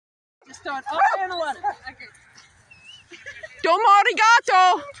Just throw it all in the water. Okay. Domo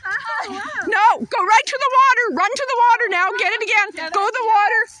arigato. Oh, wow. No, go right to the water. Run to the water now. Get it again. Go to the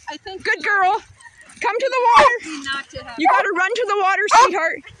water. I think Good girl. Come to the water. not to have You got to run to the water,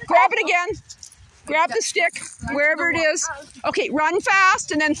 sweetheart. Grab it again. Grab the stick, wherever it is. Okay, run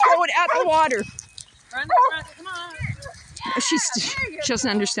fast and then throw it at the water. Run, come on. She doesn't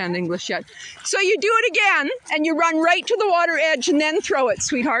understand English yet. So you do it again, and you run right to the water edge and then throw it,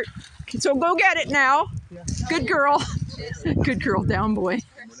 sweetheart. So go get it now. Good girl. Good girl, down boy.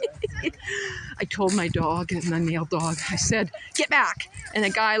 I told my dog, and my male dog, I said, get back. And the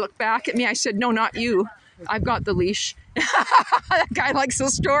guy looked back at me. I said, no, not you. I've got the leash. That guy likes the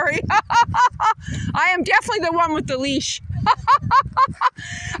story. I am definitely the one with the leash.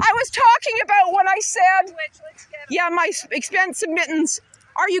 I was talking about when I said, yeah, my expensive mittens.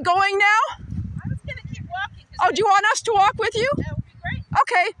 Are you going now? I was going to keep walking. Oh, do you want us to walk with you? That would be great.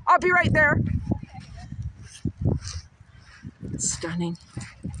 Okay, I'll be right there. Stunning.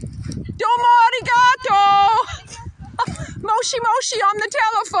 Domo arigato! Moshi Moshi on the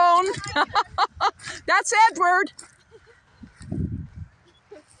telephone. That's Edward.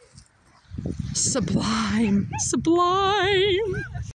 Sublime, sublime.